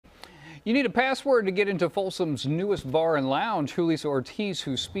You need a password to get into Folsom's newest bar and lounge. Julissa Ortiz,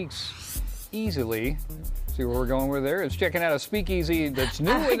 who speaks easily. See where we're going with there? Is checking out a speakeasy that's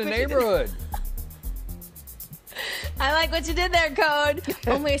new in the neighborhood. I like what you did there, Code.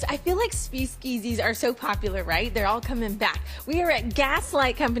 I feel like speakeasies are so popular, right? They're all coming back. We are at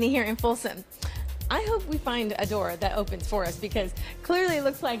Gaslight Company here in Folsom. I hope we find a door that opens for us because clearly it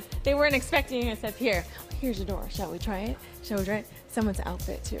looks like they weren't expecting us up here. Here's a door. Shall we try it? Shall we try it? Someone's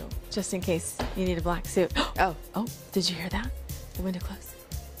outfit too, just in case you need a black suit. Oh, did you hear that? The window closed.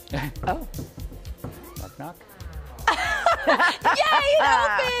 Oh. Knock, knock. Yay, it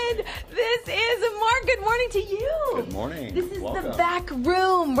opened! This is Mark. Good morning to you. Good morning. This is Welcome. the back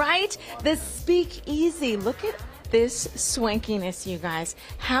room, right? The speakeasy. Look at this swankiness, you guys.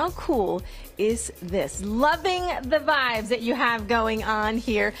 How cool is this? Loving the vibes that you have going on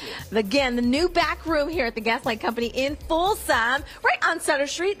here. Again, the new back room here at the Gaslight Company in Folsom, right on Sutter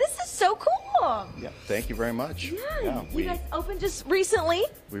Street. This is so cool. Yeah, thank you very much. Yeah, you guys opened just recently.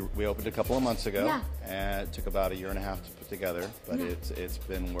 We opened a couple of months ago. Yeah. And it took about a year and a half to put together, but it's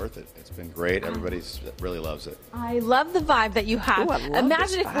been worth it. It's been great. Everybody really loves it. I love the vibe that you have. Ooh, I love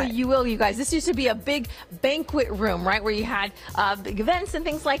Imagine this if you will, you guys. This used to be a big banquet room, right, where you had big events and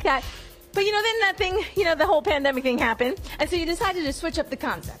things like that. But, then that thing, the whole pandemic thing happened. And so you decided to switch up the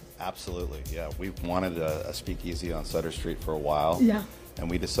concept. Absolutely, yeah. We wanted a speakeasy on Sutter Street for a while. Yeah. And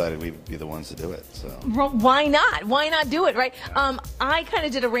we decided we'd be the ones to do it. So why not? Why not do it, right? Yeah. I kind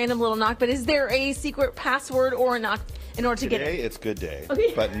of did a random little knock, but is there a secret password or a knock in order to get it? Today, it's good day.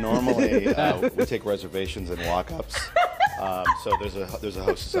 Okay. But normally, we take reservations and walk-ups. So there's a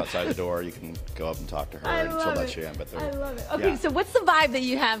hostess outside the door. You can go up and talk to her, and she'll let you in. But I love it. Okay, so what's the vibe that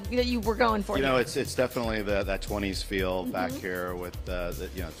you have that you were going for? It's definitely that 20s feel back here with the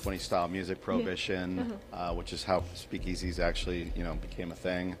 20s style music, prohibition, which is how speakeasies actually became a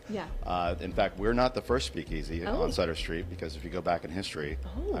thing. Yeah. In fact, we're not the first speakeasy on Sutter Street because if you go back in history,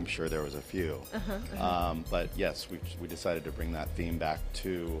 I'm sure there was a few. But yes, we decided to bring that theme back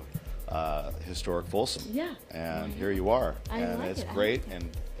to historic Folsom. Yeah. And here you are. And like it's it. great. And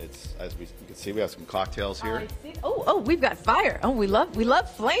it's, as you can see, we have some cocktails here. We've got fire. Oh, we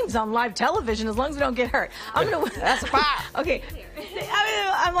love flames on live television as long as we don't get hurt. That's fire. Okay.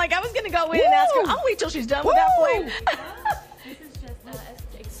 I was going to go in and ask her. I'll wait till she's done with that flame. This is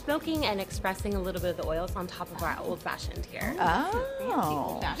just smoking and expressing a little bit of the oils on top of our old-fashioned here.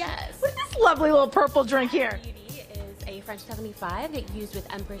 Oh. Yes. What's this lovely little purple drink here? Is a French 75 used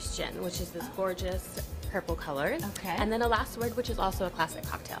with Empress Gin, which is this gorgeous purple color. Okay. And then a last word, which is also a classic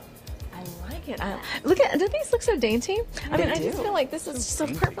cocktail. I like it. Do these look so dainty? I just feel like this is so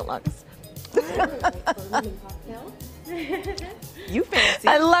perfect. You fancy.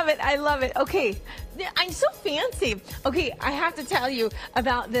 I love it. I love it. Okay. I'm so fancy. Okay, I have to tell you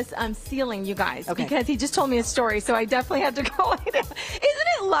about this ceiling, you guys, because he just told me a story, so I definitely have to go in. Isn't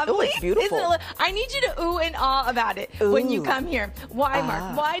it lovely? Oh, it's beautiful. I need you to ooh and ah about it when you come here. Why,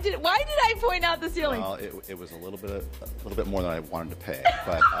 Mark? Why did I point out the ceiling? Well, it was a little bit more than I wanted to pay,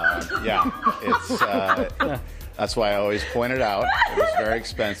 but yeah, it's. That's why I always point it out. It was very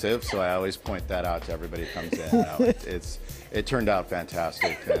expensive, so I always point that out to everybody who comes in. No, it turned out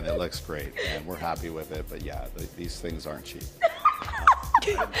fantastic, and it looks great, and we're happy with it. But yeah, these things aren't cheap.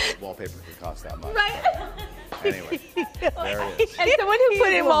 Wallpaper could cost that much. Right. Anyway, there it is. As someone who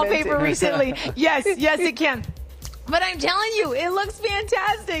put in wallpaper recently, yes, it can. But I'm telling you, it looks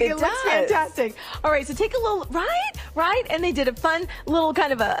fantastic. It looks fantastic. All right, so take a little, right? And they did a fun little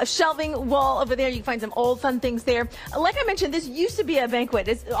kind of a shelving wall over there. You can find some old fun things there. Like I mentioned, this used to be a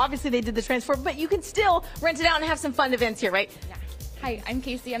banquet. Obviously, they did the transfer, but you can still rent it out and have some fun events here, right? Yeah. Hi, I'm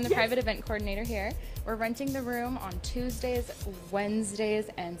Casey. I'm the private event coordinator here. We're renting the room on Tuesdays, Wednesdays,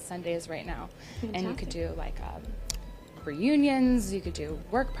 and Sundays right now. Fantastic. And you could do like reunions, you could do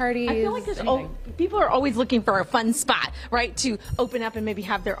work parties. I feel like people are always looking for a fun spot, right, to open up and maybe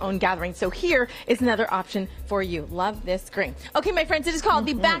have their own gathering. So here is another option for you. Love this green. Okay, my friends, it is called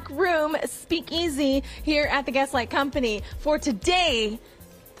the Back Room Speakeasy here at the Gaslight Company. For today,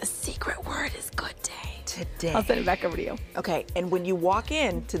 the secret word is good day. Today. I'll send it back over to you. Okay, and when you walk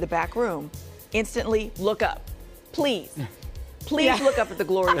into the back room, instantly look up. Please look up at the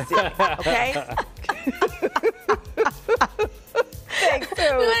glory ceiling, okay? Thanks,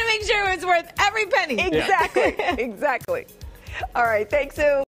 Sue. We want to make sure it's worth every penny. Exactly. All right, thanks, Sue.